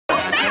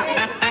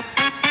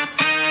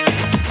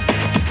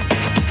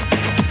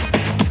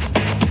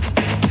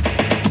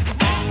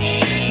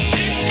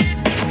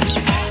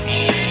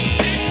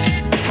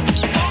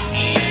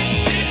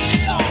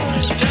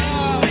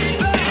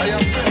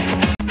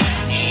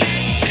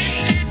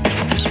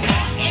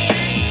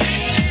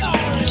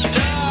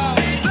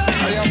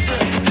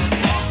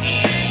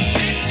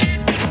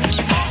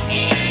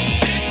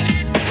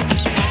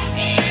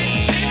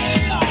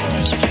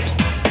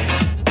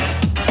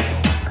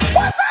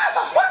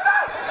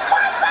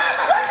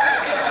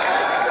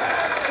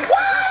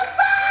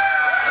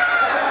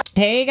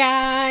Hey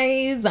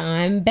guys,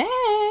 I'm back.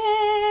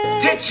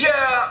 Did you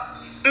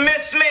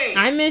miss me?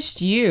 I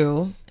missed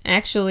you.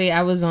 Actually,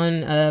 I was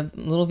on a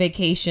little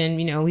vacation.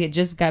 You know, we had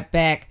just got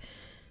back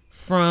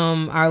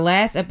from our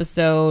last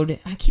episode.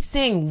 I keep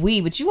saying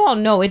we, but you all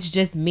know it's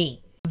just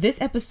me.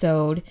 This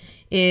episode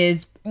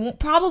is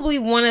probably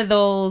one of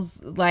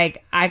those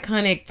like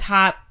iconic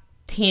top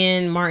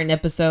 10 Martin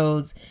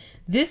episodes.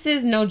 This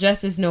is No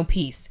Justice, No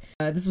Peace.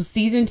 This was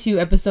season 2,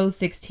 episode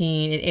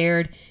 16. It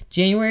aired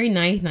January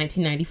 9th,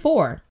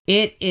 1994.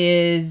 It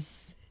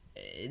is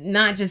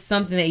not just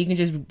something that you can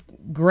just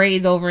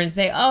graze over and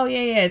say, oh,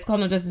 yeah, it's called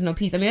No Justice, No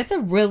Peace. I mean, that's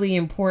a really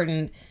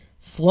important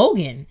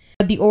slogan.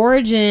 The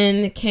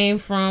origin came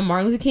from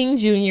Martin Luther King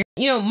Jr.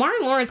 You know,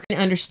 Martin Lawrence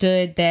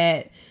understood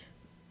that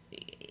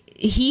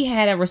he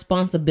had a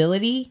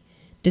responsibility,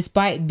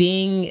 despite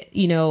being,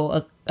 you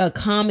know, a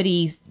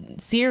comedy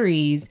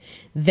series,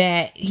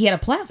 that he had a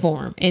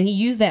platform, and he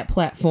used that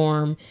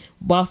platform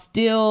while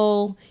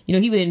still, you know,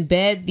 he would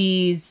embed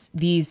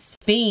these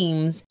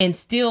themes and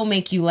still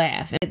make you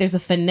laugh. And there's a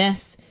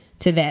finesse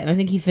to that. And I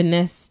think he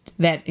finessed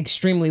that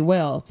extremely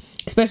well,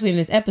 especially in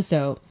this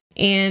episode.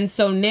 And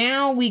so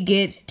now we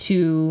get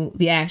to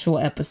the actual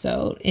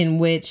episode in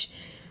which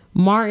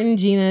Martin,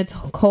 Gina,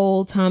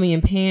 Cole, Tommy,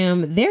 and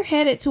Pam, they're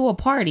headed to a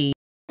party.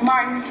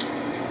 Martin,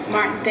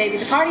 baby,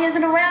 the party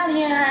isn't around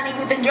here, honey.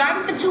 We've been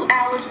driving for 2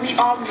 hours. We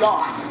are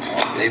lost.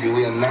 Baby,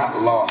 we are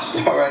not lost.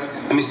 All right,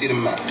 let me see the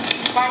map.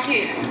 Right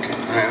here. Okay.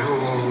 All right,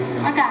 hold.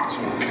 I got you.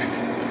 Okay.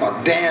 Oh,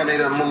 damn, they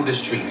done moved the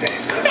street, baby.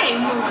 They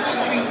ain't moving the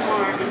street,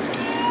 Martin.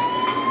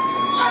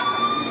 What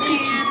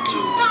did you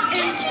do?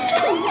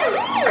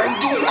 I ain't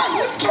do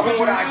nothing. Tell me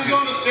what I do.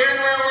 On the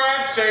steering wheel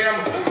where I'd say I'm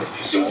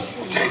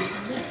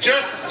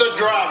just the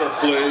driver,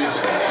 please.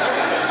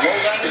 Roll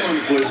that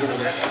window, please.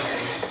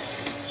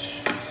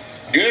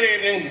 Good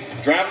evening.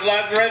 Driver's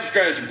license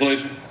registration,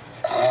 please.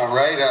 All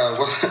right,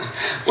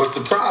 what's the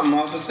problem,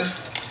 officer?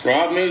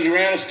 Problem is you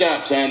ran a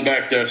stop sign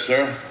back there,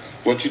 sir.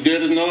 What you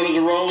did is known as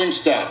a rolling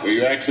stop, where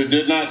you actually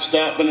did not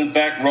stop and in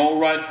fact roll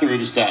right through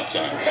the stop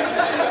sign.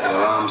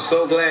 Well, I'm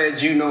so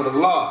glad you know the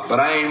law, but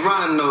I ain't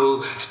run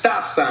no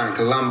stop sign,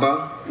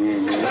 Columbo.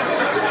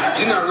 Mm-hmm.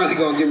 You're not really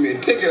gonna give me a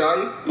ticket, are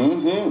you?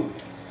 Mm-hmm.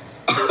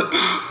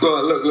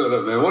 Well, look,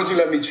 man. Why don't you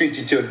let me treat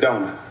you to a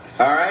donut?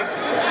 All right?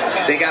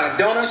 They got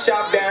a donut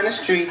shop down the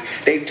street.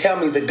 They tell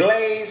me the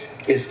glaze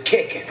is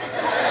kicking.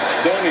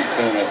 Don't eat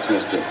donuts,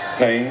 Mr.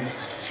 Payne.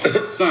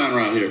 Sign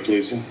right here,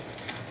 please, sir.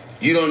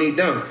 You don't eat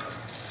donuts.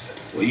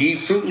 Well, you eat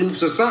Fruit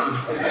Loops or something.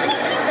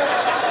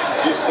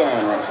 Just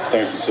sign right.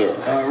 Thank you, sir.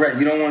 All right.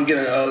 You don't want to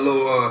get a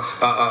little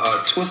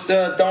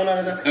twister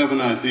donut? Have a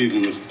nice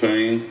evening, Mr.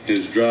 Payne.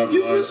 His driver's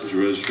license,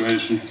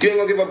 registration. You ain't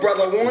gonna give a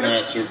brother a warning?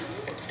 Right, sir.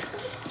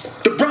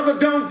 The brother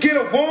don't get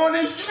a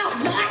warning? Shut up,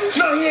 Martin.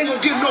 No, he ain't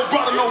gonna give no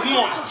brother no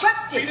warning.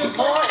 Trust it.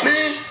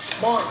 Man.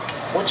 Martin,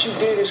 what you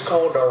did is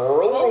called a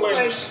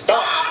rolling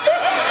stop. They're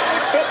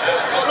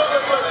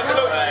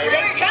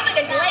coming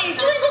to glaze.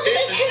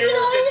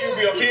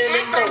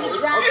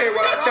 Okay,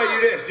 well, I tell you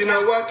this. You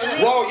know what?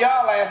 Roll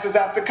y'all asses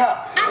out the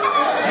car.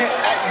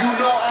 Yeah, you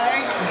know I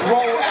ain't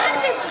roll out.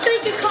 I'm just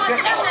thinking cars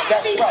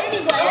That's right.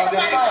 anyway. Well,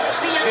 then fine.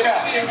 Get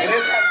out. And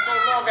this has no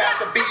longer have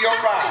to be your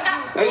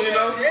ride. You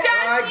know? All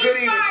right, good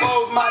evening.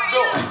 Close my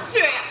door.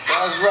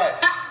 That's right.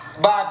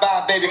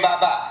 Bye-bye, baby,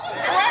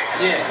 bye-bye.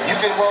 What? Yeah, you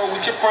can roll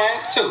with your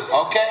friends, too,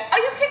 okay? Are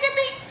you kicking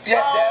me?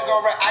 Yeah, that's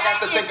all right. I got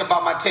to think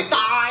about my ticket.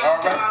 Fine,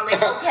 all right? darling,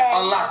 okay.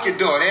 Unlock your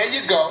door. There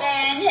you go.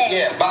 Hey,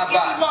 Yeah, bye-bye.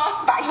 Get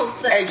lost by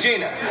yourself. Hey,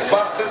 Gina,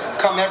 buses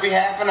come every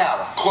half an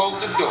hour.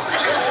 Close the door.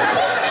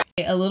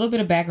 A little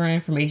bit of background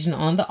information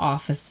on the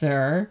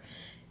officer.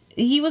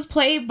 He was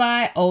played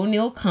by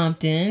O'Neal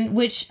Compton,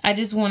 which I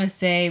just want to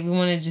say, we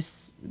want to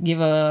just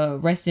give a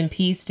rest in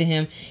peace to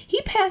him.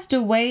 He passed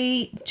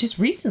away just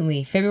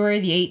recently, February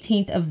the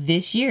 18th of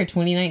this year,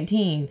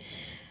 2019.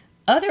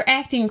 Other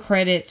acting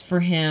credits for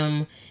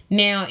him.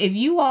 Now, if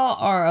you all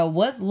are a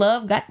What's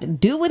Love Got to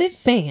Do With It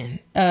fan,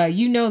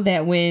 you know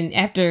that when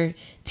after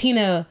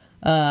Tina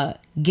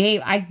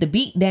gave Ike the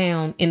beat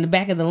down in the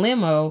back of the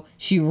limo,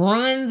 she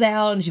runs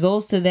out and she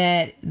goes to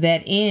that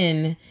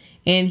inn.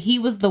 And he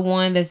was the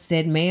one that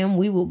said, ma'am,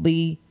 we will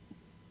be,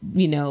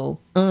 you know,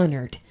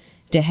 honored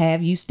to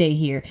have you stay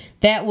here.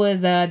 That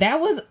was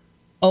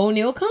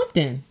O'Neal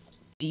Compton.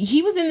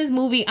 He was in this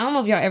movie. I don't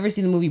know if y'all ever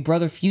seen the movie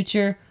Brother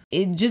Future.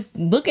 Just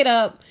look it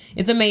up.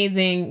 It's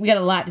amazing. We got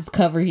a lot to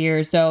cover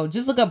here. So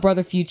just look up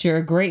Brother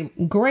Future.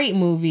 Great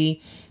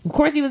movie. Of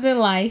course, he was in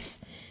Life.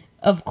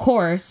 Of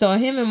course. So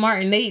him and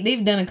Martin,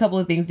 they've done a couple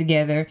of things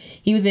together.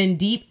 He was in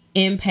Deep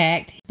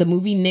Impact, the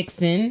movie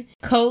Nixon,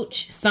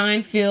 Coach,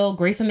 Seinfeld,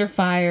 Grace Under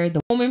Fire, The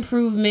Home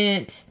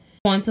Improvement,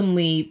 Quantum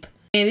Leap.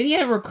 And then he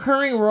had a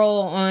recurring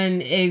role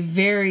on a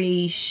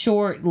very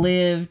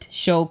short-lived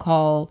show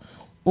called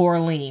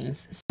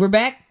Orleans. So we're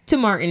back to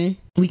Martin.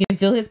 We can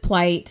feel his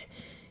plight.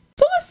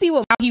 So let's see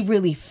how he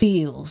really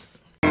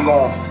feels. You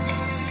know,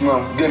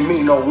 give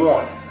me no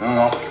warning.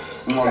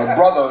 You know, the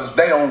brothers,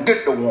 they don't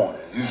get the warning.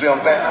 You see what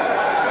I'm saying?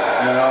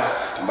 You know?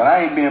 But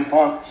I ain't being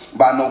punked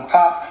by no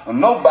pop or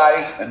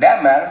nobody, for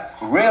that matter.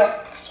 For real.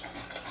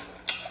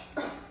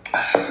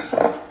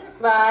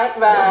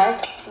 Right.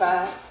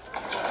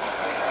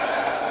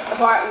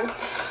 Martin,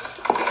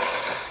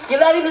 you're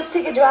letting this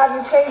ticket drive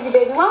you crazy,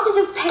 baby. Why don't you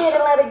just pay it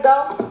and let it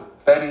go?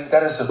 Baby,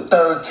 that is the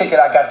third ticket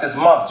I got this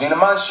month, Gina.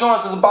 My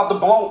insurance is about to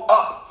blow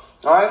up.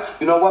 All right?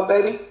 You know what,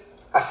 baby?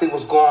 I see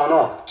what's going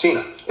on.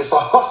 Gina, it's a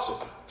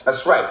hustle.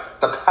 That's right.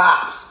 The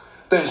cops,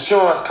 the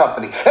insurance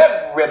company,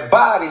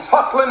 everybody's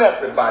hustling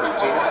everybody,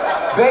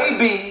 Gina.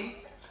 Baby,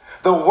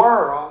 the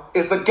world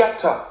is a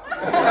ghetto.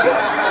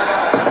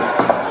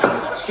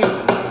 Excuse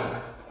me.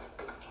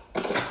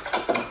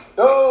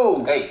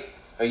 Oh, hey,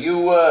 are you,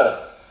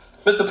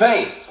 Mr.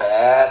 Payne?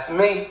 That's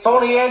me.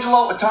 Tony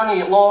Angelo,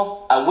 attorney at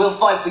law. I will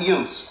fight for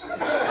use.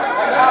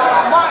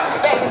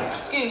 Martin, baby,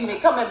 excuse me.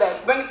 Come here, baby.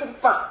 Bring it to the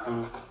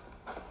front.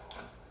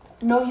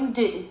 No, you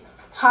didn't.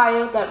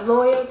 Hire that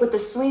lawyer with the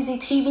sleazy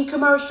TV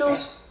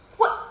commercials?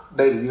 What?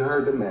 Baby, you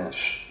heard the man.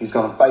 Shh. He's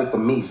gonna fight for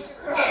me.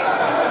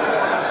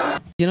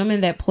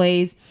 Gentleman that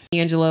plays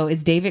Angelo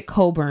is David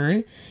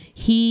Coburn.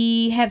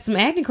 He had some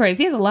acting credits.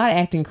 He has a lot of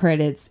acting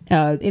credits.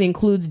 It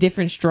includes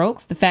Different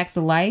Strokes, The Facts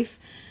of Life,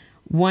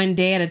 One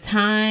Day at a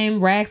Time,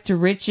 Rags to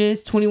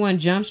Riches, 21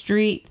 Jump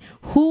Street,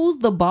 Who's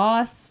the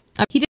Boss?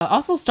 He did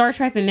also Star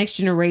Trek The Next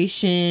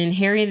Generation,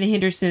 Harry and the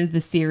Hendersons,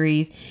 the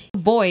series,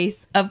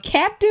 voice of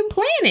Captain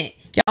Planet.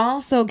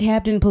 Also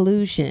Captain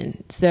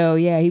Pollution. So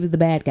yeah, he was the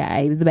bad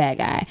guy.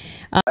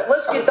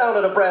 Let's get down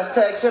to the brass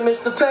tacks here,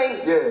 Mr. Payne.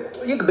 Yeah.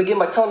 You can begin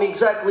by telling me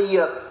exactly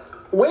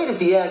where did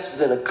the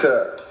accident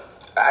occur?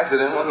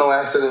 Accident? What? No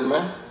accident,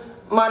 man.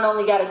 Martin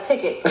only got a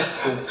ticket.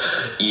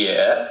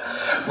 Yeah,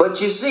 but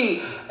you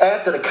see,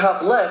 after the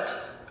cop left,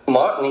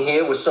 Martin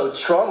here was so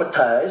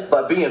traumatized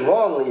by being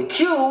wrongly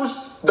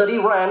accused that he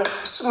ran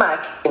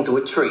smack into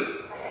a tree.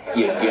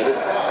 You get it?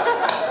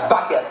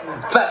 Better.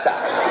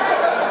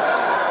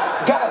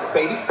 Got it,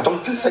 baby.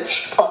 Don't you say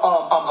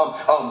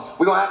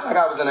we're gonna act like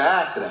I was in an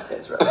accident.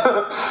 That's right.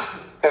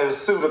 And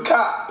sue the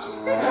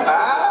cops.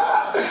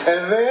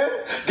 And then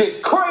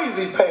get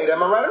crazy paid.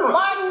 Am I right or wrong?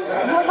 Martin,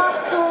 you're not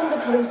suing the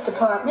police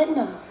department,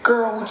 no.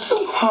 Girl, would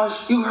you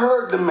hush? You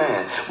heard the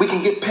man. We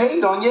can get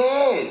paid on your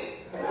head.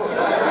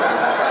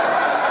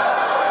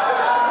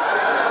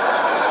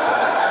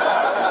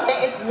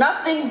 There is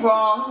nothing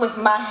wrong with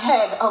my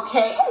head,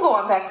 okay? I'm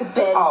going back to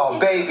bed. Oh,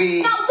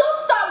 baby. No, don't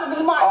start with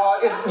me, Martin. Oh,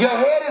 your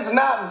head is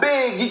not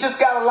big. You just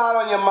got a lot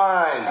on your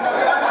mind.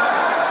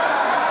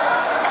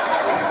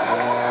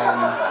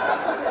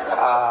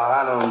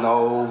 I don't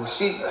know.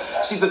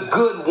 She's a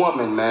good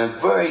woman, man.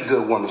 Very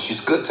good woman. She's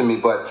good to me,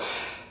 but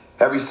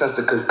ever since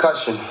the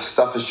concussion,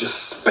 stuff is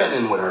just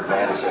spinning with her,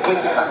 man. It's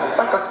spinning.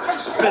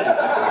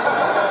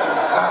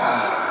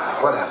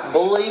 Whatever.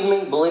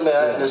 Believe me,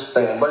 I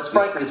understand. But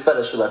frankly, it's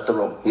better she left the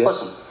room. Yeah.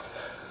 Listen,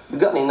 you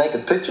got any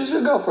naked pictures of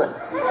your girlfriend?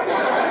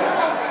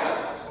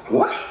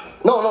 What?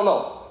 No.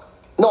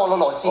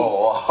 See,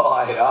 Oh, all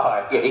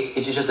right. yeah,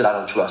 it's just that I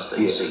don't trust her,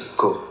 you see.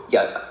 Cool.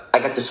 Yeah, I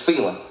got this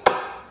feeling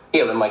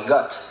here in my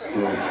gut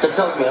that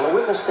tells me on a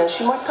witness stand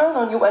she might turn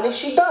on you, and if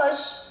she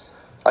does,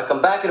 I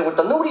come back at her with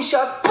the nudie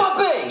shots,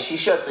 bang! She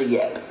shuts a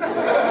yap.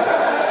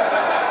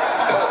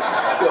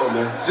 Yo,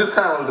 man, just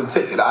handle the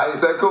ticket, all right?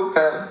 Is that cool?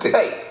 Handle the ticket.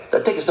 Hey,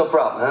 that ticket's no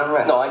problem. All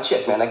right. No, I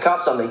checked, man. That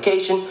cop's on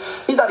vacation.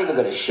 He's not even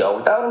gonna show.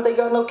 Without him, they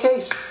got no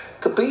case.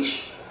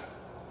 Capiche?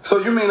 So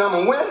you mean I'm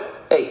gonna win?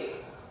 Hey,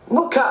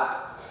 no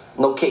cop,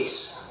 no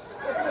case.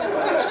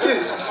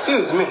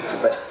 Excuse me.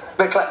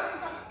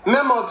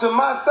 Memo to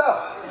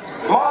myself.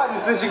 Martin,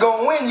 since you're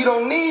gonna win, you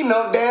don't need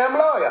no damn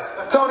lawyer.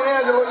 Tony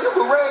Angelo, you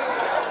can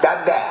raise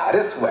that down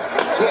this way.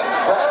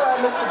 Yeah. All right,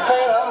 Mr.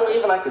 Payne, I'm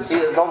leaving. I can see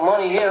there's no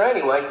money here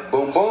anyway.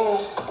 Boom, boom.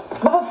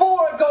 But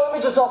before I go, let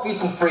me just offer you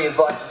some free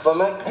advice, if I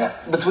may. Yeah.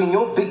 Between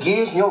your big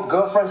ears and your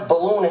girlfriend's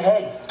balloon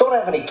head, don't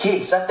have any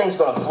kids. That thing's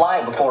gonna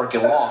fly before it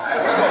can walk.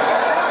 See,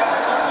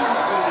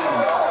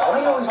 why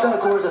you always gotta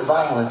go to the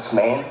violence,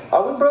 man?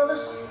 Are we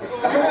brothers?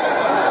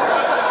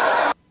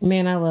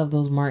 Man, I love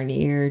those Martin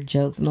ear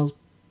jokes and those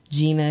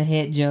Gina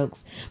head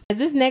jokes. As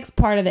this next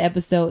part of the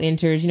episode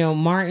enters,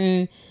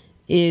 Martin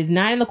is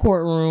not in the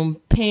courtroom.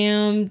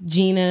 Pam,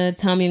 Gina,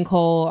 Tommy, and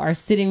Cole are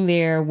sitting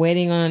there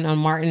waiting on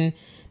Martin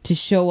to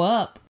show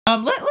up.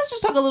 Let's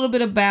just talk a little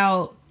bit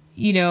about,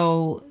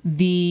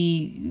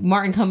 the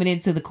Martin coming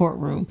into the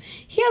courtroom.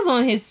 He has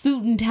on his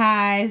suit and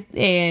ties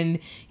and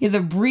he has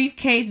a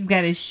briefcase. He's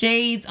got his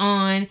shades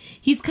on.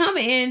 He's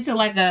coming into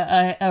like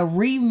a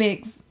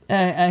remix,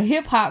 a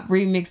hip hop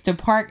remix to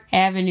Park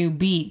Avenue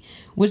Beat,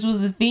 which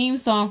was the theme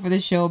song for the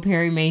show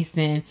Perry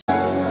Mason.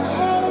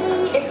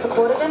 Hey, it's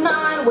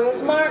 8:45.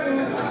 Where's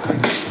Martin?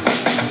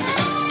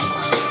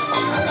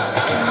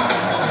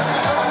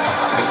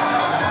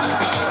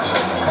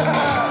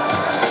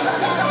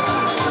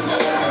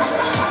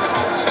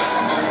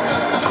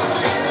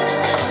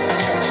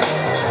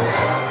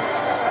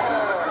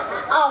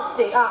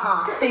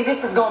 See,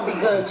 this is gonna be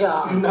good,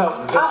 y'all. No.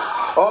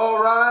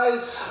 All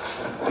rise.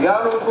 The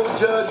Honorable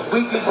Judge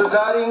Wheatley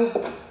presiding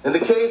in the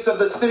case of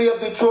the City of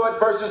Detroit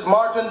versus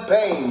Martin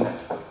Payne.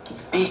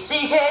 Be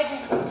seated.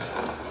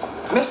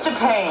 Mr.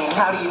 Payne,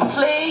 how do you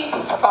plead?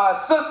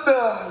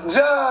 Sister,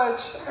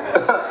 judge,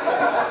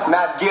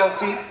 not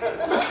guilty.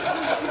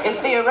 Is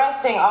the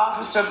arresting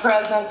officer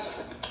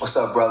present? What's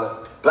up,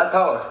 brother? Black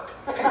power.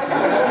 No,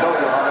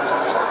 Your Honor.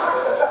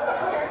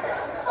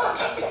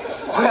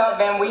 Well,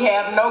 then we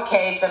have no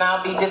case, and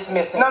I'll be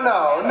dismissing.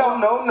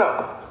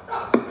 No.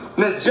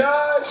 Miss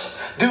Judge,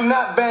 do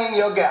not bang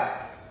your gavel.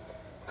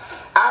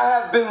 I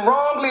have been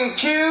wrongly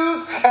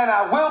accused, and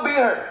I will be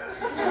heard.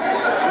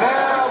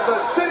 Now, the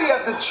city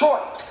of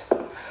Detroit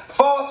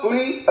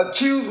falsely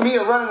accused me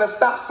of running a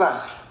stop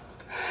sign.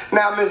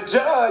 Now, Miss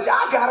Judge,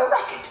 I got a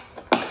record.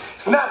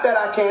 It's not that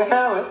I can't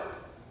handle it,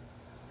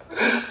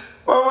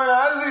 but when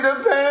I see the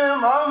pain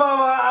in my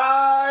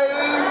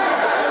eyes,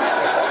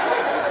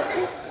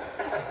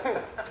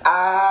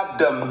 I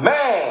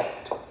demand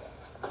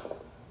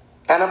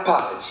an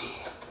apology.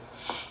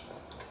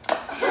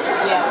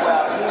 Yeah,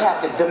 well, you have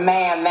to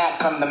demand that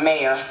from the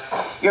mayor.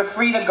 You're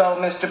free to go,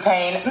 Mr.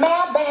 Payne. May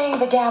I bang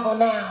the gavel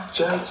now?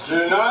 Judge,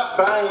 Do not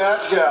bang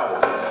that gavel.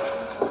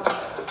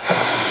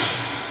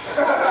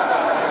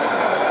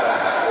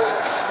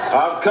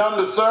 I've come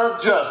to serve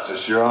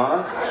justice, Your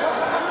Honor.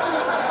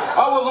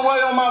 I was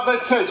away on my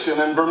vacation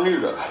in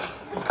Bermuda,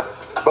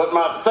 but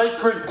my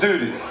sacred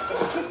duty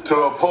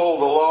to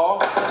uphold the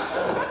law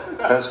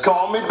has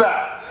called me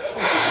back.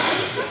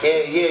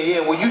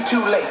 Yeah. Well, you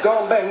too late. Go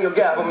and bang your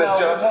gavel, Miss No,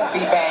 Judge. we won't be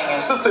banging.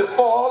 Sister, it's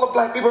for all the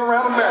black people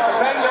around America.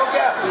 Bang your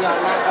gavel. We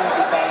are not going to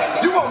be banging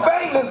this. You gonna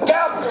bang this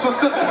gavel,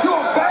 sister. You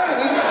gonna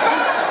bang it.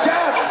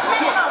 Gavel. It's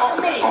man on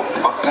me.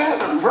 Bang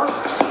him, bro.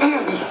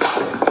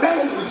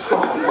 Bang him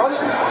strong, brother.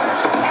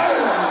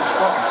 Bang him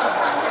strong.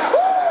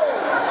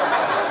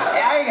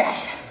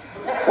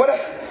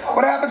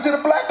 What happened to the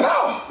black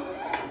power?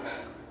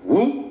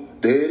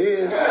 Whoop, there it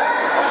is.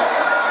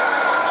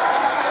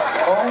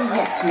 Oh,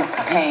 yes,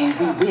 Mr. Payne,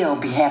 we will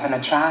be having a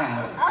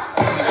trial.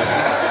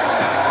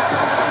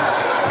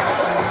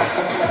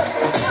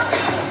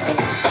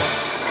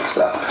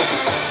 So,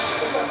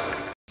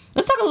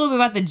 Let's talk a little bit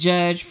about the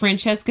judge,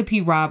 Francesca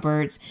P.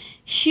 Roberts.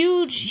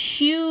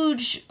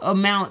 Huge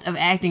amount of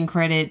acting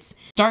credits.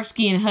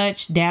 Starsky and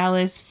Hutch,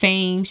 Dallas,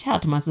 Fame. Shout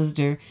out to my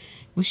sister.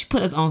 Well, she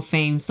put us on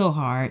Fame so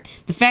hard.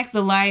 The Facts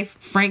of Life,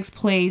 Frank's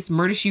Place,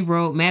 Murder, She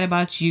Wrote, Mad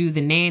About You,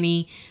 The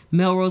Nanny,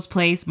 Melrose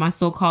Place, My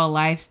So-Called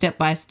Life, Step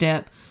by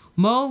Step,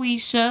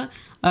 Moesha,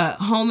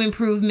 Home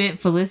Improvement,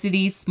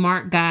 Felicity,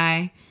 Smart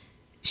Guy,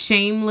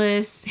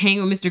 Shameless, Hang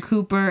with Mr.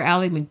 Cooper,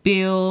 Ally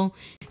McBeal.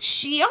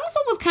 She also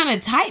was kind of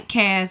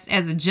typecast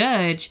as a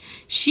judge.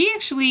 She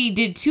actually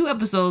did 2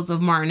 episodes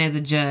of Martin as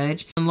a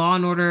judge in Law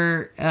and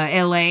Order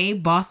LA,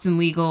 Boston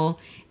Legal,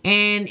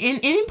 and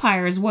in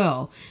Empire as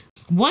well.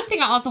 One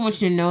thing I also want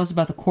you to notice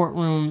about the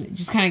courtroom,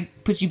 just kind of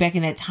puts you back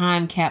in that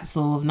time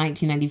capsule of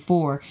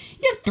 1994.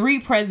 You have 3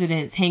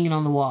 presidents hanging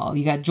on the wall.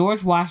 You got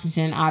George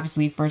Washington,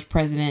 obviously first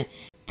president,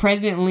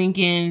 President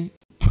Lincoln,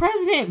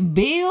 President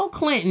Bill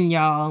Clinton,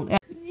 y'all.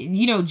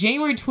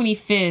 January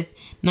 25th,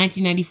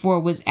 1994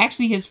 was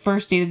actually his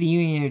first State of the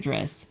Union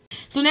address.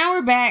 So now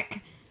we're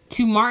back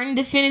to Martin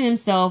defending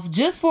himself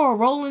just for a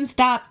rolling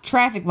stop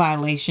traffic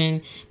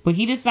violation, but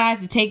he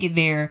decides to take it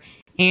there.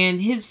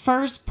 And his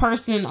first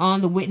person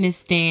on the witness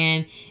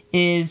stand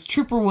is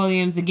Trooper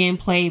Williams, again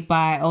played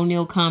by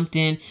O'Neill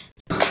Compton.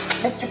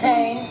 Mr.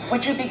 Payne,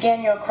 would you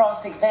begin your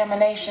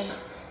cross-examination?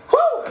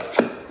 whoo!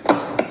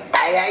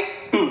 Aye.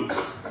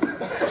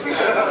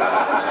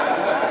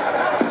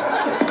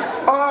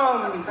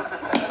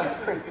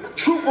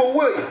 Trooper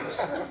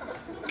Williams,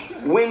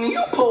 when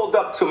you pulled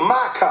up to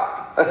my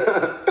car,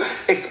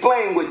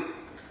 explain what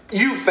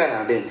you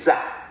found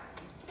inside.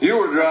 You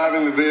were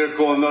driving the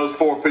vehicle and those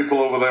 4 people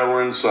over there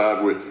were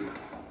inside with you.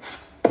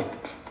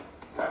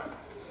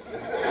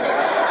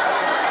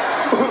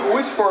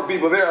 Which 4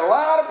 people? There are a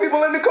lot of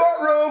people in the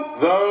courtroom.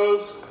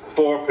 Those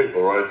 4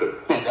 people right there.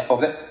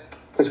 Over there?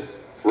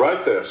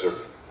 Right there, sir.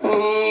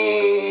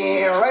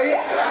 Yeah, right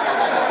here.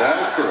 That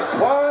is correct.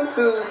 1,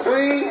 2,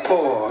 3,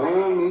 4.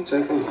 Let me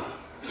take a look.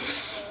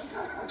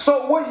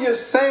 So what you're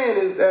saying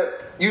is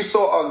that you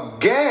saw a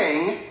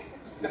gang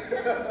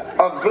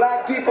of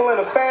black people in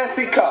a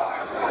fancy car.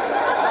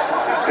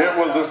 It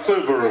was a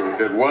Subaru.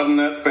 It wasn't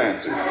that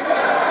fancy.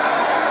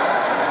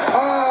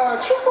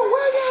 Trooper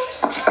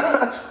Williams.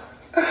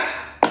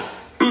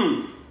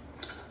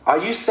 Are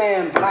you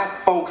saying black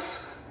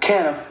folks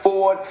can't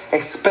afford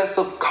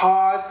expensive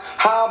cars?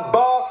 Huh,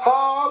 boss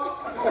hog?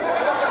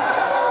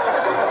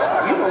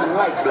 You don't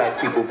like black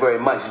people very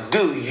much,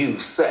 do you,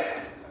 sir?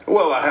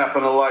 Well, I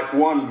happen to like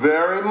one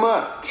very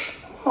much.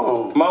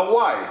 Oh, My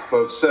wife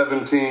of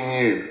 17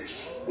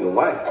 years. your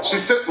wife.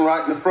 She's sitting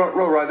right in the front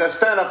row right there.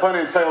 Stand up, honey,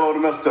 and say hello to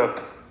Mr.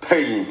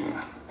 Payne. She's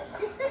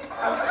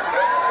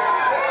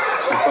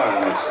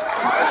fine, miss.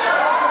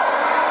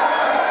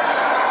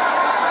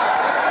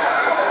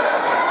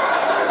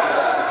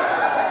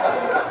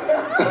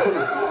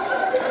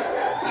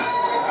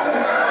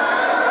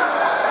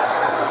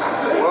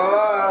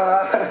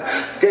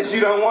 Guess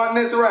you don't want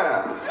this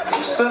round.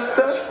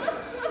 Sister,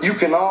 you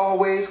can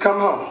always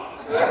come home.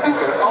 You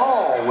can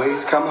always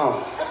always come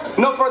home.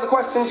 No further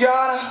questions, Your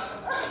Honor?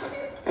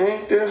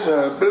 Ain't this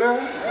a blur?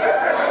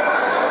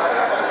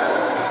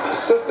 The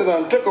sister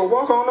done took a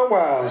walk on the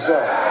wild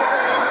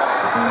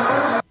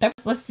side.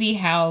 Let's see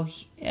how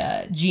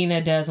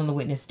Gina does on the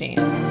witness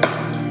stand.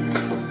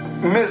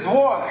 Miss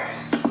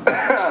Waters.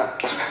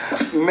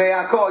 May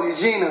I call you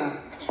Gina?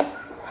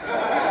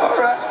 All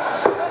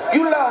right.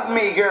 You love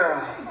me,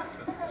 girl.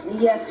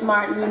 Yes,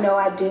 Martin, you know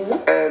I do.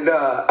 And,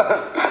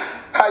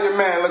 how your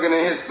man looking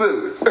in his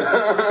suit?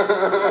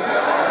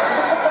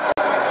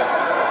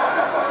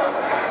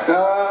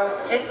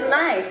 It's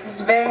nice.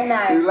 It's very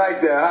nice. You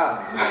like that,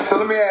 huh? So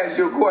let me ask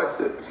you a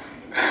question.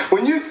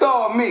 When you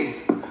saw me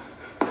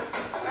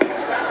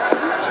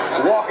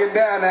walking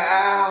down the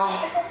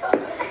aisle,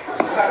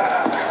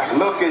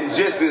 looking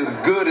just as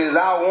good as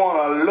I want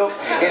to look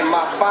in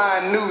my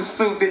fine new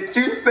suit, did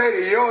you say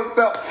to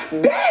yourself,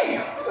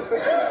 damn,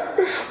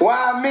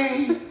 why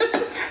me?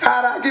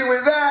 How'd I get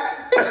with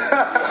that?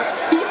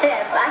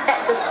 Yes, I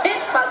had to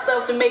pinch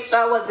myself to make sure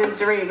I wasn't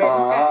dreaming.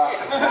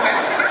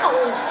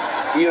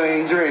 You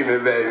ain't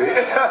dreaming, baby.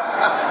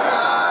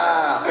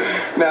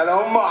 Now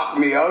don't mock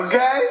me,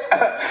 okay?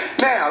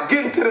 Now,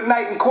 getting to the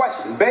night in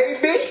question,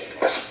 baby.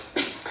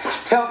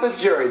 Tell the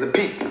jury, the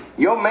people,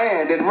 your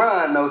man didn't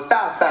run no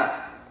stop sign.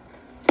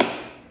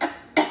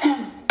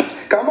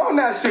 Come on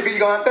now, sugar, you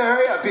gonna have to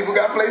hurry up. People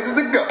got places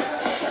to go.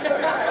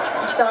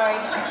 I'm sorry,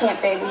 I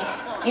can't, baby.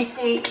 You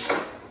see,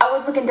 I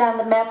was looking down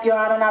the map, Your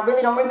Honor, and I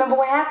really don't remember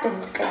what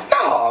happened.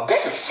 No,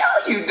 baby,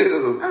 sure you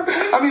do.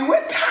 I mean,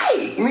 we're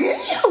tight, me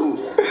and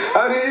you.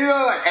 I mean, you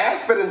know, like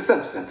Ashford and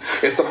Simpson.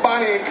 It's a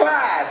Bonnie and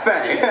Clyde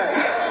thing.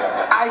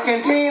 Ike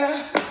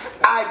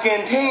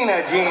and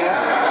Tina, Gina.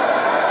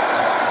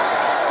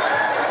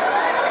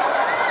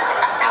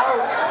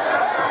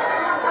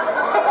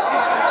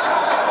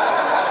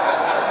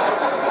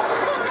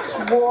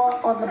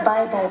 Swore on the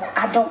Bible,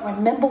 I don't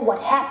remember what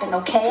happened,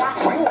 okay? I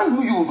swore. I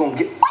knew you were gonna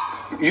get...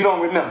 What? You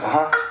don't remember,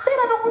 huh? I said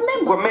I don't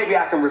remember. Well, maybe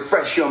I can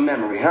refresh your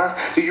memory, huh?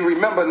 Do you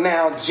remember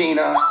now,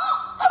 Gina?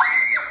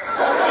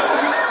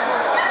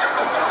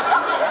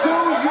 Do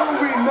you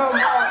remember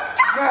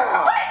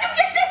now? Where did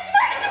you get this?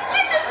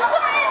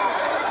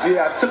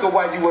 Yeah, I took it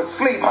while you were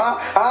asleep, huh?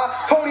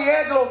 Tony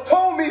Angelo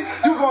told me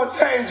you gonna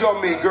change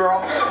on me,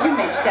 girl. You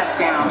may step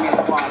down, Miss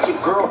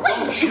Waters. Girl,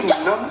 don't you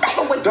know?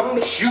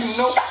 Don't you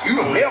know? You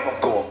don't ever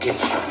go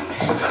against you.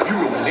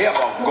 You don't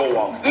ever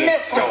go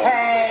against Mr.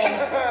 Payne.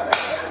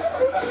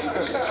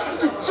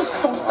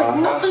 Just don't say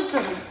nothing to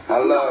me. I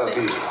love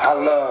you. I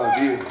love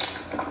you.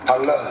 I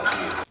love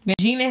you.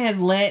 Gina has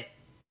let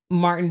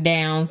Martin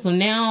down, so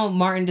now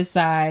Martin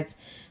decides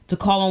to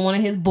call on one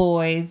of his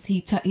boys.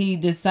 He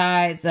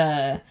decides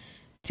to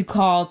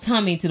call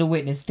Tommy to the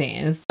witness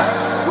stands.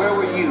 Where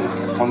were you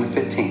on the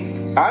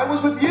 15th? I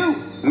was with you,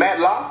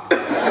 Matlock.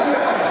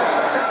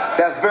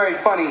 That's very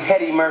funny,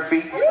 Hetty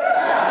Murphy.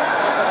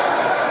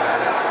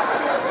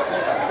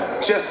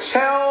 Just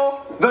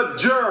tell the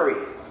jury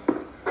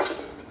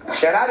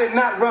that I did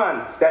not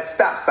run that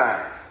stop sign.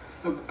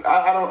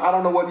 I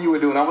don't know what you were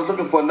doing. I was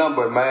looking for a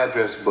number in my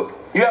address book.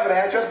 You have an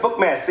address book?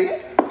 May I see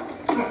it?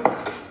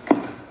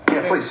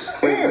 Yeah, please.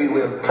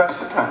 We're pressed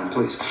for time,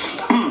 please.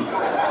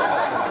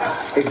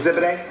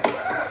 Exhibit A.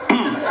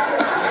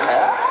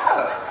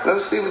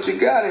 Let's see what you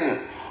got in.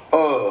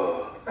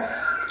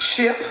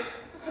 Chip,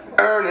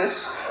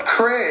 Ernest,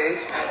 Craig,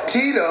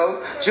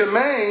 Tito,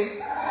 Jermaine.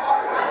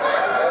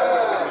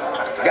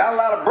 Got a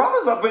lot of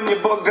brothers up in your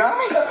book,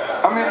 Tommy.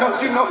 I mean,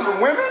 don't you know some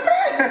women,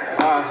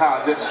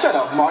 man? Just shut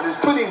up, Martin. There's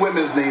plenty of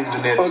women's names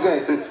in there.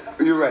 Okay,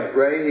 you're right.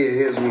 Right here,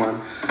 here's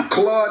one.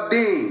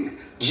 Claudine,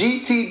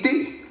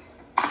 GTD.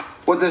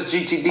 What does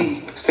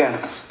GTD stand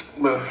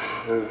for?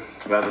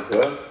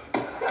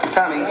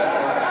 Tommy,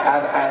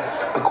 I've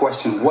asked a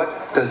question.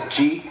 What does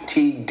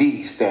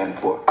GTD stand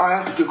for? I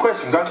answered your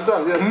question. Got you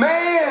done. Yeah.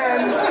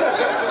 Man,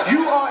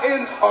 you are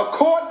in a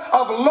court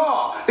of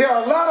law. There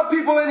are a lot of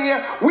people in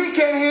here. We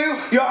can't hear you.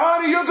 Your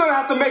Honor, you're going to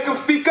have to make them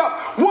speak up.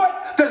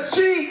 What does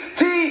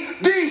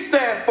GTD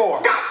stand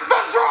for? Got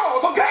the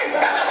draws, okay?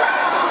 Got the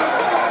draws.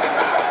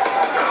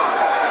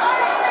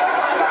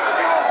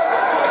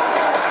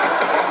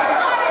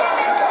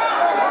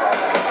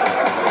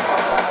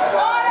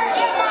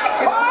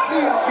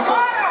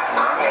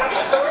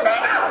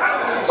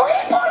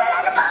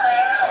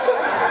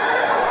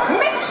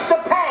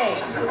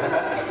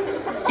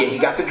 Yeah, he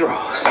got the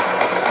draws.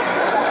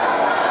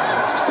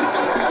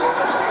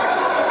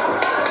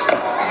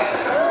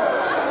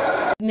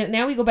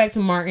 Now we go back to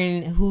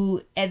Martin,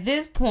 who at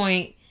this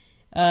point,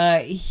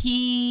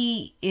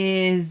 he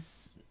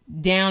is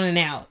down and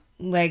out.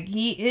 Like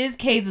his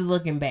case is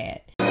looking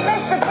bad.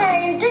 Mr.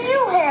 Payne, do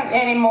you have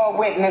any more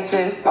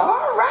witnesses? All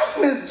right,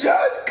 Miss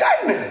Judge.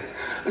 Goodness.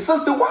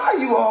 Sister, why are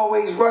you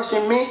always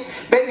rushing me?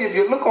 Baby, if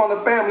you look on the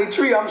family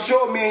tree, I'm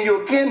sure me and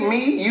your kin,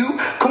 me, you,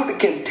 Kunta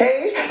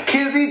Kinte,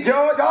 Kizzy,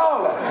 George,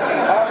 all of them.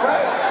 All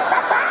right?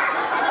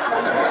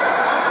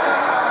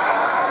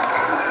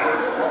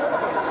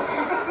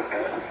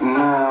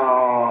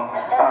 Now,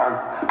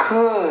 I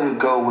could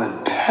go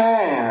with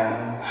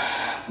Pam,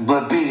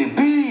 but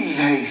BDBs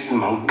hate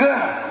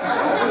guns.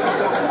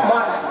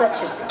 Martin's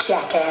such a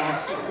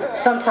jackass.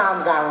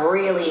 Sometimes I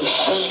really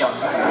hate him.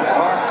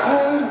 I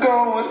could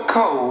go with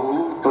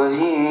Cole, but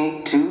he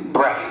ain't too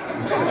bright.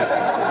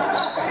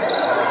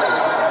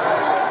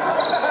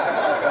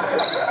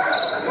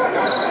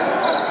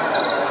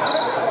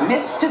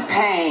 Mr.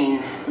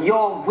 Payne,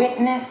 your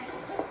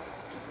witness?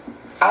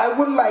 I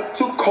would like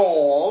to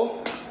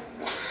call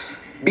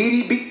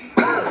BDB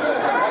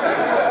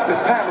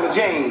Miss Pamela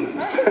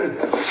James to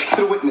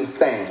the witness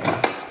stand.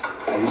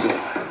 How you doing?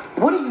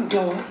 What are you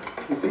doing?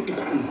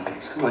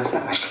 Come on, it's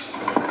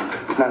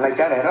not like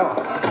that at all.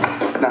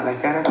 Not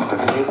like that at all.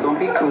 Everything's gonna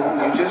be cool.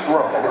 You just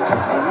roll.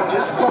 And you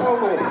just flow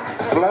with it.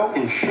 Flow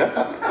and shut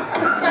up.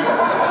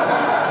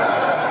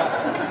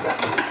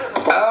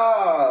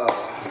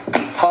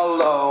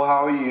 Hello,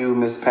 how are you,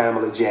 Miss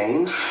Pamela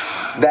James?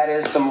 That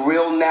is some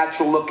real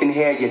natural looking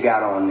hair you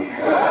got on there.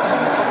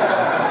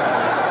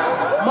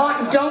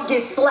 Martin, don't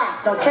get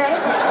slapped, okay?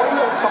 What are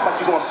you always talking about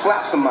you gonna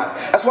slap somebody?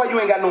 That's why you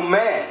ain't got no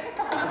man.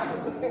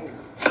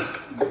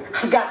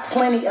 I've got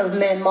plenty of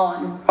men,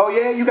 Martin. Oh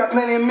yeah, you got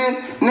plenty of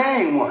men?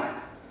 Name one.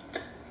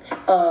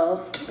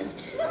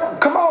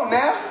 Come on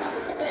now.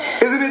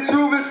 Isn't it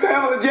true, Miss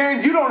Pamela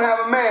James? You don't have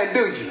a man,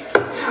 do you?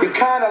 You're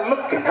kind of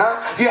looking, huh?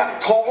 You have a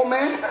tall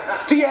man?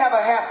 Do you have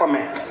a half a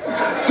man?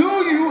 Do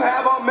you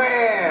have a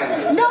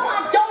man? No,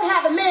 I don't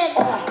have a man.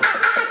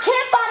 I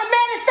can't find a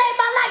man to save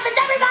my life. Does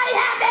everybody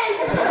have me?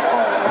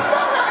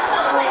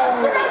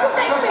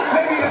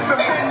 Maybe it's the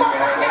men you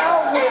hang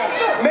out with.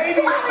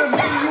 Maybe it's the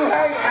men you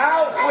hang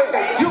out with.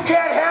 You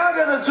can't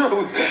handle the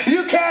truth.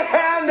 You can't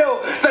handle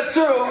the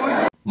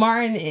truth.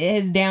 Martin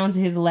is down to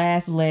his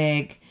last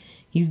leg.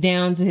 He's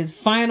down to his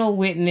final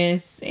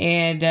witness,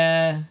 and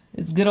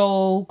it's good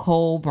old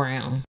Cole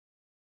Brown.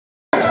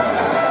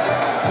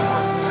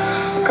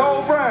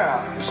 Cole Brown.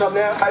 What's up,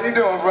 now? How you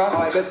doing, bro? All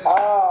right, good.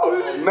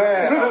 Oh,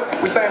 man.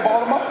 We playing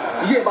Baltimore?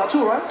 Yeah, about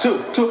two, right? Two.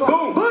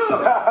 Boom.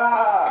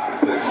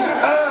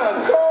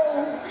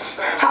 Cole,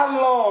 how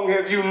long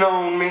have you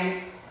known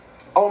me?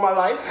 All my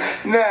life.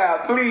 Now,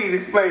 please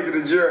explain to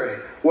the jury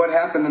what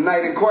happened the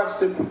night in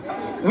question.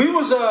 We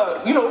was,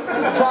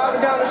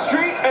 driving down the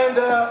street and,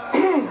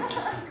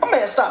 a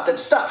man stopped at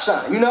the stop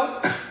sign, you know?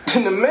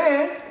 And the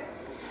man,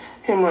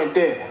 him right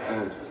there,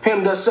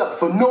 hemmed us up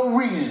for no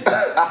reason.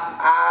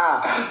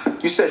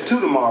 You said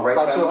 2 tomorrow, right?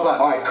 About 2 o'clock.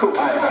 All right, cool. All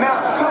right.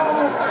 Now,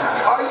 Cole,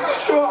 are you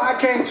sure I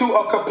came to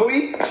a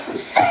complete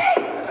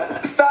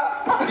stop?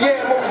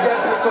 Yeah, most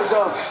definitely, because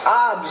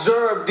I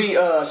observed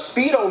the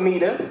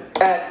speedometer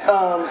at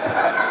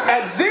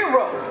 0.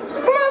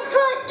 Matter of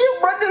fact,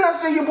 didn't I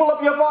see you pull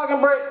up your parking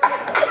brake?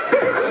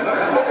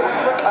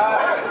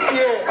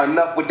 Yeah.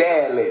 Enough with the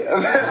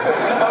ad-libs.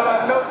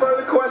 No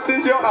further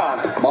questions, Your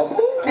Honor.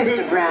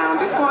 Mr. Brown,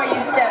 before you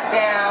step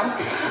down,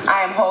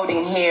 I am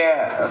holding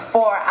here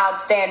 4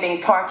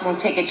 outstanding parking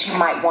tickets you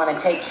might want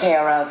to take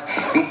care of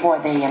before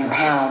they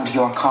impound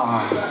your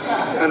car.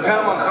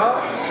 Impound my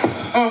car?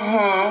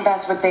 Mm-hmm.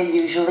 That's what they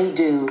usually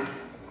do.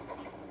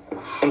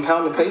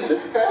 Impound the pacer?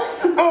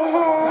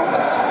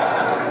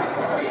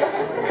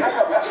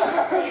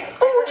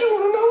 What you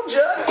want to know,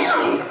 Judge?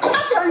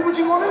 I'll tell you what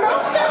you want to know.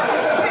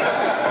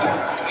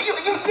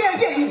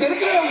 Yeah, he did it.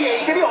 Yeah,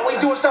 he did. He always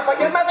doing stuff like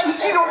that. Matter of fact, he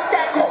cheated on his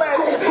taxes last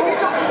year.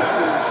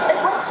 Hey,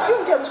 bro, you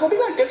don't tell me it's going to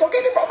be like this,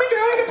 okay? They brought me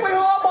down here to play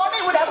hardball.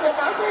 They would have to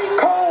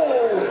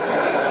Cole!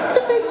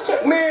 The big sir.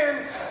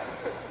 Man.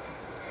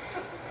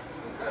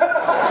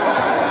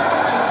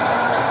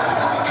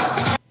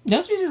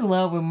 Don't you just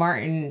love when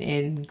Martin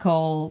and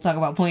Cole talk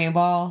about playing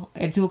ball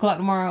at 2 o'clock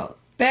tomorrow?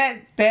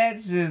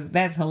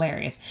 That's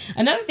hilarious.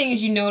 Another thing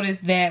is, you notice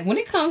that when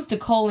it comes to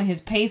Cole and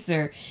his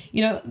pacer,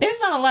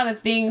 there's not a lot of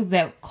things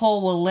that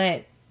Cole will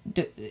let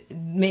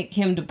make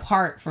him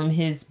depart from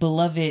his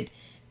beloved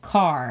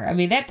car. I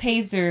mean, that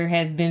pacer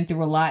has been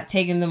through a lot,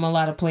 taken them a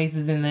lot of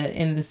places in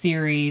the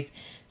series.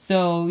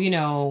 So,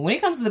 when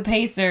it comes to the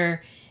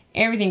pacer,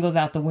 everything goes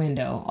out the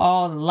window.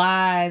 All the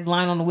lies,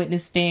 lying on the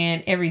witness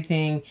stand,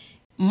 everything.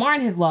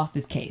 Martin has lost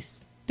this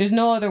case. There's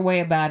no other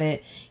way about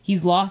it.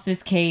 He's lost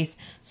this case.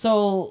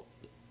 So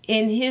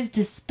in his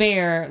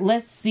despair,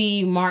 let's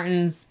see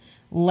Martin's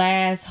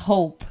last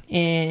hope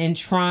in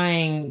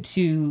trying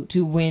to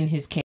win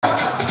his case.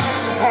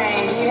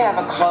 Payne, do you have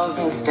a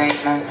closing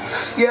statement?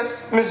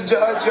 Yes, Miss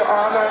Judge, Your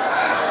Honor.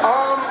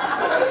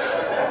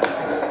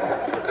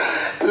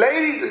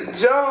 Ladies and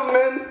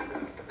gentlemen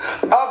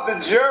of the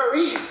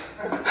jury,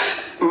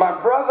 my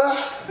brother,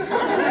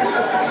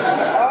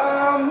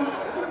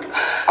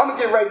 I'm gonna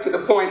get right to the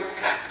point.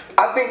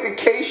 I think the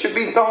case should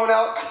be thrown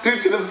out due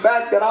to the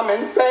fact that I'm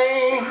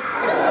insane.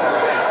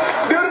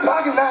 Build a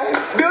pocket knife.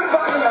 Build a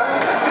pocket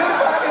knife. Build a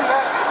pocket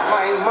knife.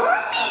 My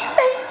mommy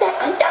say that.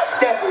 I got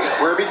that.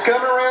 Where we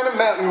come around the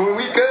mountain when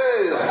we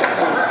good.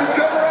 Where we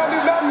come around the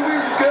mountain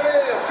when we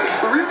good.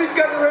 Where we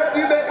come around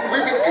the mountain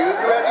when we good.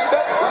 Around the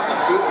mountain.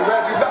 We good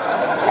around the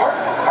mountain.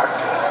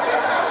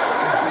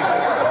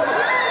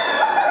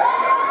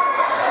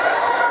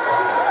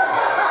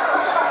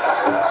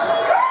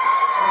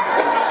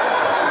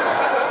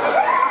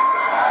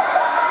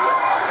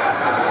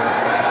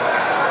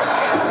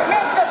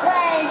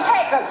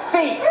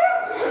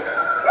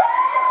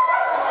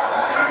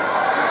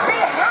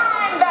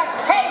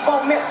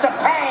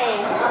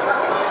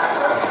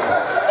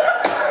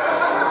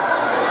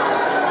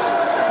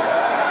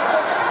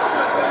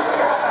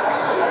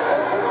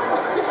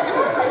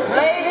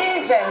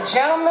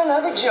 Gentlemen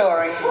of the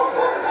jury,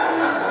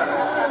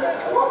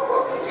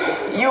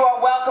 you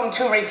are welcome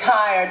to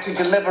retire to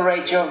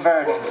deliberate your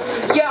verdict.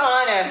 Your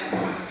Honor,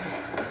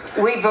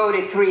 we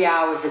voted 3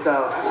 hours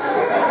ago.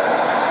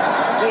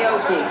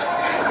 Guilty.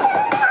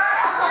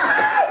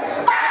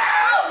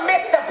 Oh,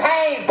 Mr.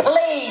 Payne,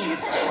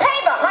 please.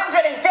 Pay the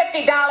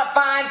 $150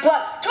 fine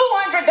plus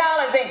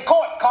 $200 in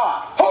court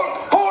costs. Hold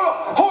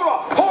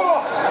up.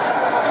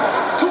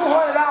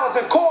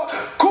 $200 in court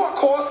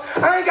costs.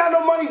 I ain't got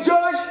no money,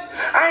 Judge.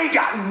 I ain't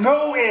got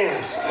no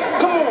ends.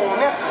 Come on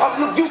now.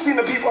 Look, you seen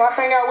the people I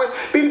hang out with.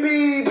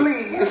 BB,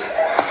 please.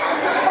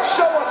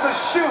 Show us a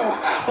shoe.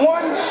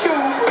 One shoe,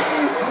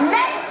 please.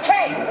 Next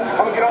case. I'm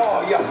gonna get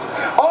all y'all.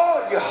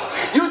 All y'all.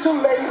 You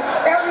two, lady.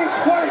 Every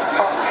one of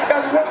y'all.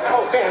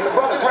 Oh, damn, the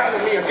brother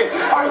grabbing me again.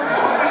 All right.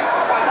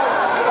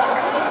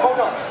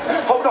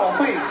 Hold on,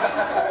 please.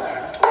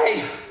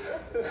 Hey.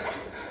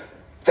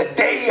 The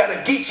day of the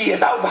Geechee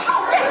is over.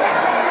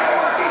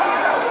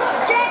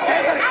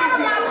 Get out of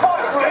my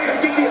courtroom. The day of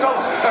the Geechee is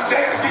over. The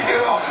day of the Geechee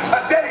is over.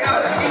 The day of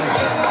the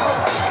Geechee is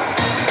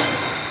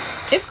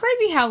over. It's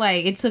crazy how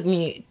like it took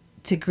me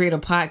to create a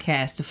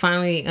podcast to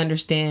finally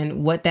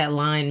understand what that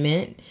line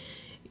meant.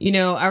 You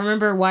know, I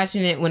remember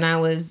watching it when I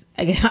was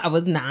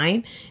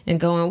 9 and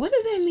going, what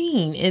does that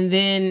mean? And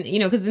then, you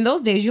know, because in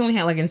those days you only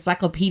had like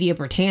Encyclopedia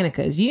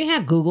Britannicas. You didn't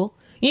have Google.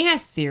 You didn't have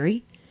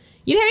Siri.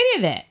 You didn't have any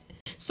of that.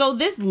 So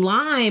this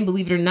line,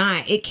 believe it or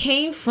not, it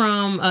came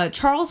from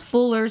Charles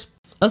Fuller's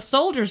A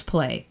Soldier's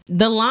Play.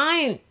 The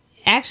line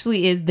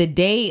actually is the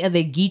day of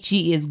the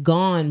Geechee is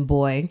gone,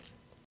 boy.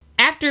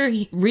 After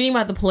reading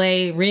about the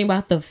play, reading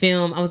about the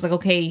film, I was like,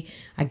 okay,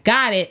 I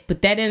got it,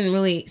 but that didn't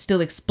really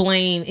still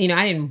explain, you know,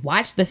 I didn't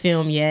watch the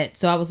film yet.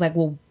 So I was like,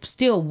 well,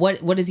 still,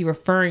 what is he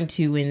referring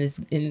to in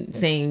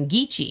saying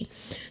Geechee?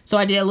 So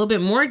I did a little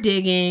bit more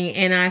digging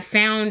and I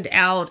found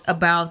out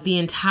about the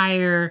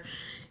entire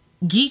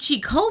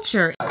Geechee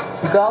culture.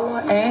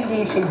 Gullah and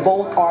Geechee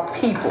both are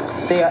people.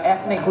 They are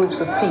ethnic groups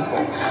of people.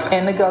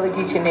 In the Gullah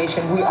Geechee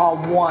Nation, we are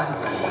one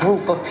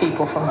group of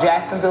people from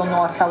Jacksonville,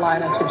 North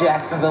Carolina to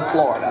Jacksonville,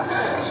 Florida.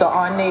 So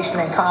our nation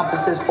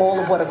encompasses all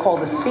of what are called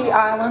the Sea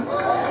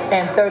Islands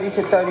and 30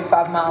 to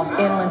 35 miles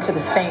inland to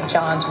the St.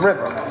 Johns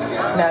River.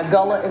 Now,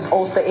 Gullah is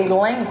also a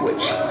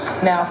language.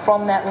 Now,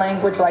 from that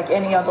language, like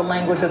any other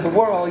language of the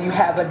world, you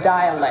have a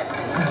dialect.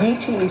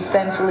 Geechee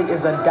essentially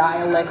is a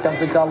dialect of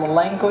the Gullah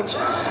language.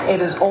 It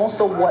is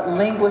also what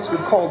linguists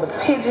would call the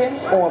pidgin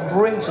or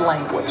bridge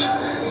language.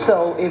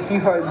 So if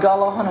you heard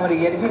Gullah,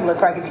 people that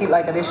crack teeth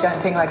like this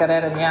and thing like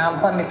that, and yam,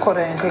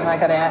 and thing like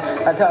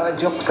that,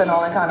 jokes and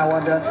all that kind of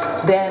wonder,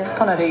 then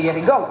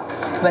yeti Gullah.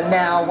 But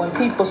now when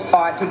people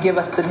start to give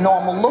us the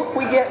normal look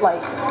we get,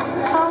 like,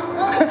 huh?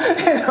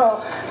 You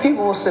know,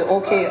 people will say,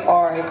 okay,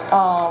 all right,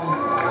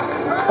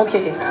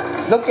 okay,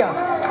 look young.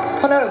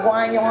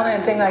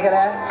 And thing like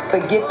that,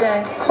 forget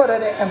that, cut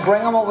it and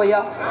bring them over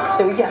here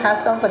so we can have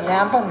some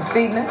banana and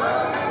seasoning.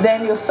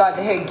 Then you'll start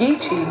to hear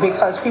Geechee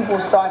because people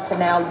start to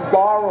now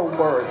borrow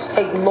words,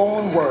 take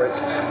loan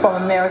words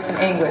from American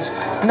English,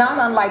 not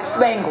unlike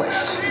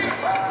Spanglish.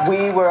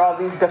 We were all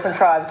these different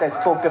tribes that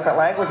spoke different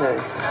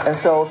languages. And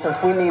so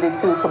since we needed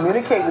to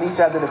communicate with each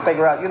other to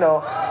figure out, you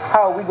know,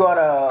 how are we going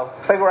to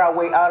figure our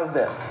way out of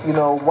this? You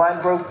know,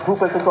 one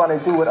group isn't going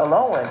to do it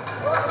alone.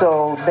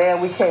 So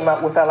then we came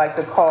up with, I like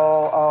to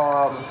call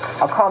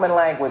a common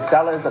language.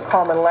 Gullah is a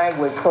common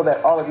language so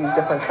that all of these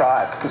different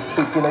tribes could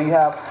speak. You know, you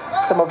have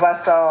some of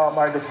us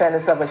are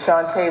descendants of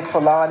Ashantes,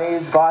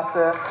 Fulanis,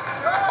 Bassa,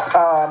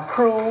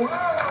 Crew,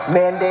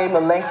 Mande,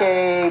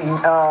 Malenke,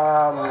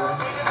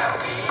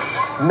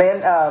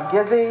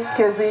 Gizzy,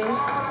 Kizzy.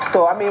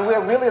 So, I mean,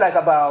 we're really like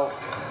about,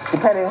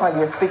 depending on who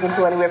you're speaking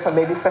to, anywhere from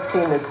maybe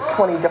 15 to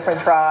 20 different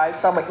tribes.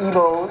 Some are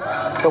Igbos,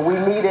 but we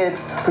needed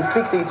to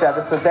speak to each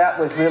other, so that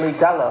was really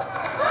Gullah.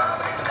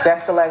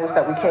 That's the language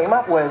that we came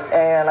up with.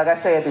 And like I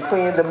said,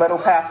 between the Middle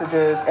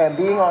Passages and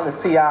being on the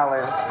Sea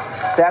Islands,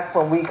 that's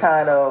when we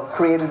kind of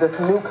created this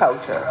new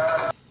culture.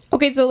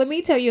 Okay, so let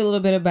me tell you a little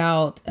bit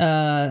about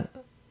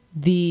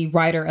the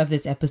writer of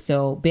this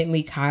episode,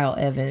 Bentley Kyle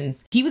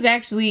Evans. He was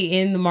actually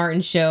in the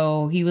Martin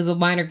Show. He was a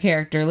minor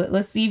character.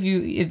 Let's see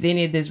if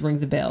any of this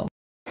rings a bell.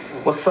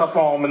 What's up,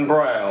 Almond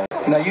Brown?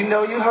 Now, you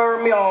know you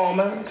heard me,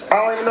 Almond. I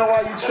don't even know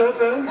why you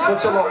tripping.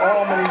 What's your little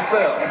almond you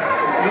sell?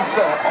 You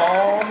sell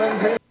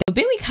almond?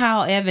 Bentley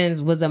Kyle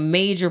Evans was a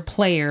major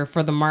player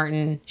for the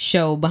Martin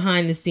Show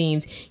behind the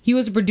scenes. He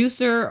was a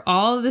producer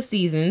all of the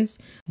seasons,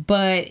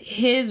 but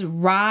his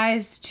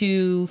rise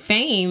to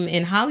fame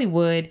in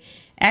Hollywood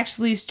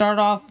actually started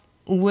off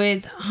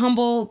with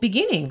humble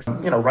beginnings.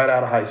 You know, right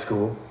out of high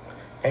school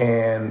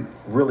and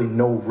really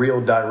no real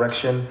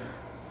direction.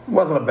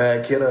 Wasn't a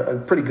bad kid,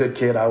 a pretty good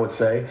kid, I would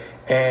say.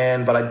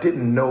 But I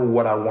didn't know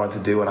what I wanted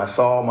to do. And I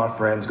saw my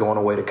friends going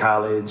away to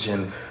college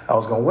and I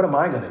was going, what am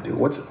I going to do?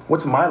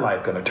 What's my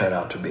life going to turn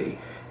out to be?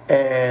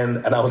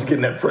 And I was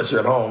getting that pressure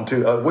at home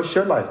too. What's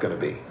your life going to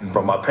be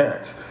from my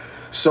parents?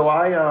 So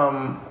I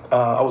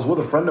was with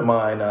a friend of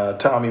mine,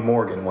 Tommy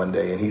Morgan, one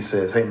day, and he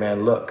says, hey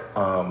man, look,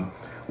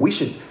 we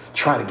should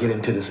try to get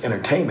into this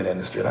entertainment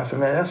industry. And I said,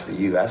 man, that's for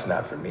you. That's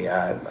not for me.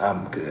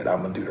 I'm good.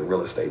 I'm going to do the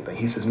real estate thing.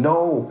 He says,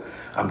 no,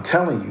 I'm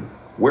telling you,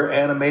 we're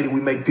animated. We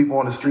make people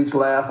on the streets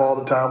laugh all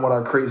the time with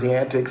our crazy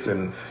antics.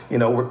 And, you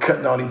know, we're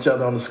cutting on each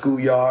other on the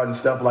schoolyard and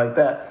stuff like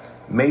that.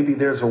 Maybe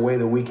there's a way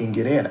that we can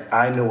get in.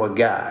 I know a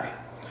guy.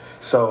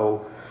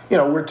 So, you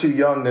know, we're too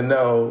young to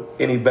know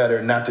any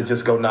better not to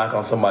just go knock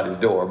on somebody's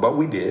door. But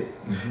we did.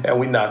 Mm-hmm. And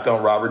we knocked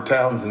on Robert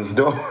Townsend's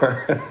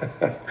door.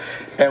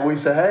 And we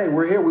said, hey,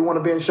 we're here. We want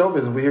to be in show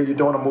business. We hear you're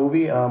doing a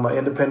movie, an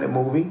independent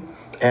movie.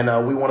 And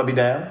we want to be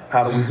down.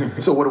 How do we?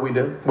 So what do we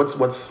do? What's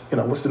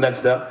the next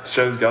step?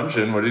 Shows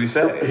gumption. What did he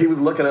say? He was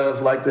looking at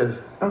us like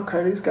this.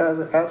 Okay, these guys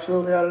are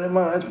absolutely out of their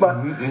minds.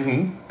 But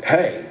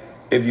hey,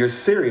 if you're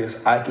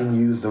serious, I can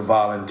use the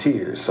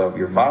volunteers. So if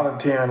you're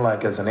volunteering,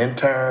 like as an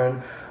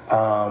intern,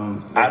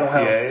 I don't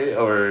have.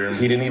 Or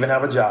he didn't even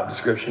have a job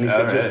description. He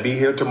said, just be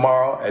here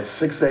tomorrow at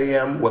 6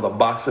 a.m. with a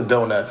box of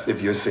donuts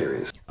if you're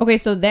serious. Okay,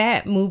 so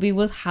that movie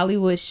was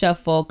Hollywood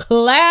Shuffle.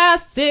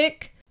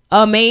 Classic.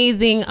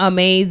 Amazing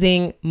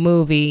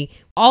movie.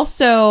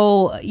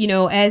 Also, you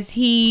know, as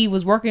he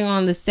was working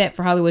on the set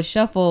for Hollywood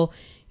Shuffle,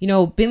 you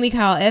know, Bentley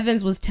Kyle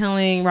Evans was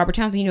telling Robert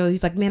Townsend, you know,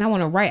 he's like, man, I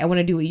want to write. I want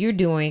to do what you're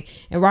doing.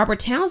 And Robert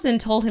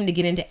Townsend told him to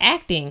get into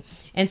acting.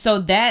 And so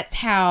that's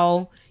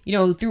how, you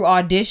know, through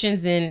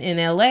auditions in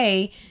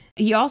LA,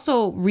 he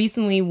also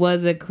recently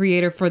was a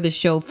creator for the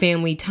show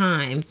Family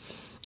Time.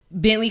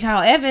 Bentley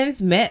Kyle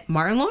Evans met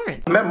Martin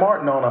Lawrence. I met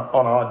Martin on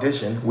an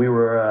audition. We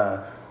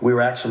were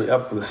actually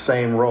up for the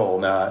same role.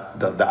 Now,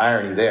 the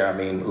irony there, I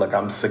mean, look,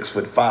 I'm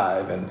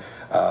 6'5", and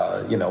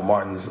you know,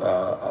 Martin's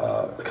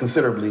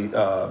considerably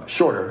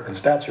shorter in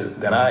stature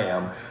than I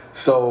am.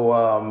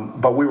 So,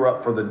 but we were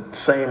up for the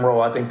same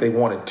role. I think they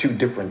wanted two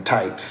different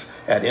types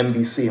at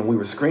NBC, and we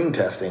were screen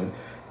testing.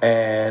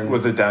 And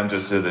was it down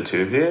just to the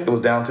two of you? It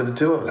was down to the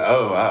two of us.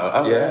 Oh wow!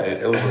 Oh, yeah,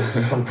 it was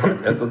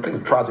I think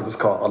the project was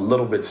called A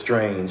Little Bit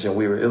Strange,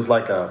 and it was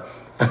like a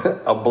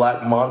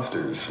Black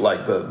Monsters,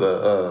 like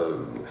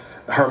the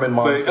Herman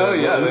Monster. Oh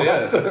yeah.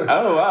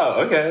 Oh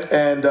wow. Okay.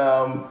 And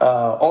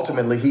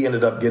ultimately, he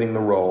ended up getting the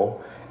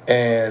role.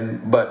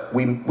 But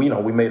we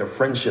made a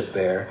friendship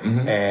there,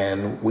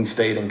 and we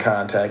stayed in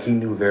contact. He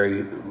knew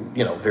very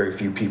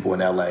few people in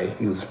LA.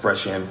 He was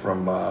fresh in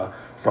from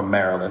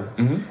Maryland,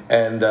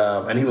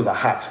 and he was a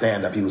hot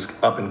stand-up. He was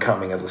up and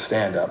coming as a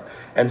stand-up,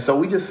 and so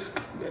we just,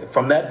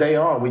 from that day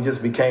on, we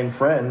just became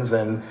friends.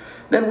 And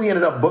then we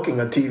ended up booking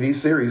a TV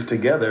series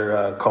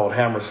together called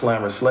Hammer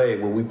Slammer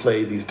Slave, where we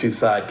played these two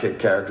sidekick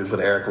characters with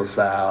Eric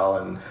LaSalle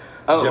and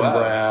Jim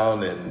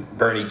Brown and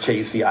Bernie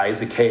Casey,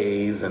 Isaac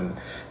Hayes, and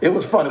it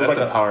was fun. It was like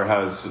a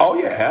powerhouse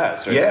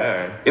cast right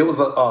there. It was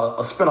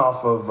a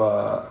spinoff of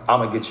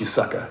I'ma Get You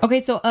Sucker.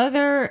 Okay, so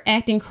other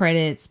acting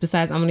credits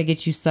besides I'm Gonna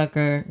Get You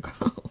Sucker,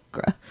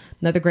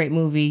 another great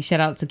movie. Shout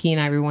out to Keenen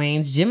Ivory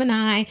Wayans,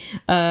 Gemini.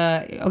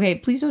 Okay,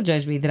 please don't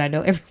judge me that I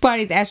know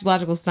everybody's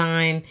astrological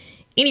sign.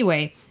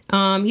 Anyway,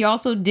 he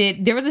also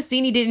there was a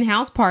scene he did in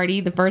House Party,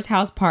 the first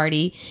House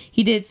Party.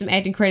 He did some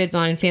acting credits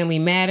on Family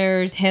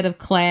Matters, Head of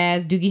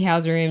Class, Doogie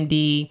Howser,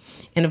 MD.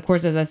 And of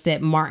course, as I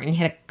said, Martin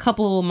had a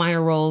couple little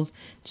minor roles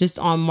just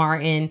on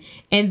Martin.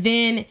 And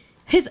then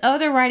his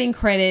other writing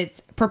credits,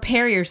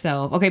 Prepare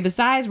Yourself. Okay,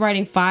 besides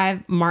writing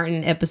 5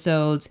 Martin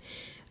episodes,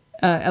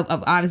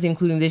 obviously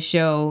including this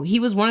show, he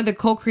was one of the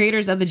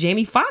co-creators of the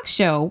Jamie Foxx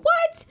show.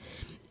 What?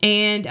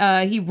 And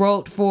he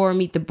wrote for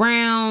Meet the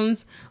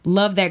Browns,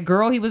 Love That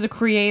Girl. He was a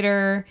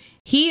creator.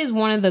 He is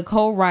one of the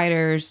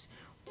co-writers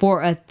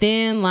for A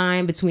Thin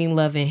Line Between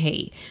Love and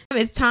Hate.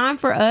 It's time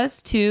for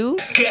us to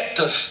get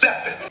to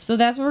stepping. So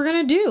that's what we're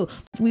going to do.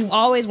 We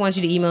always want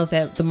you to email us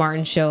at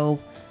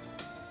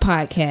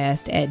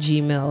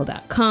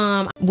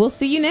themartinshowpodcast@gmail.com. We'll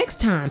see you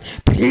next time.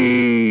 Peace.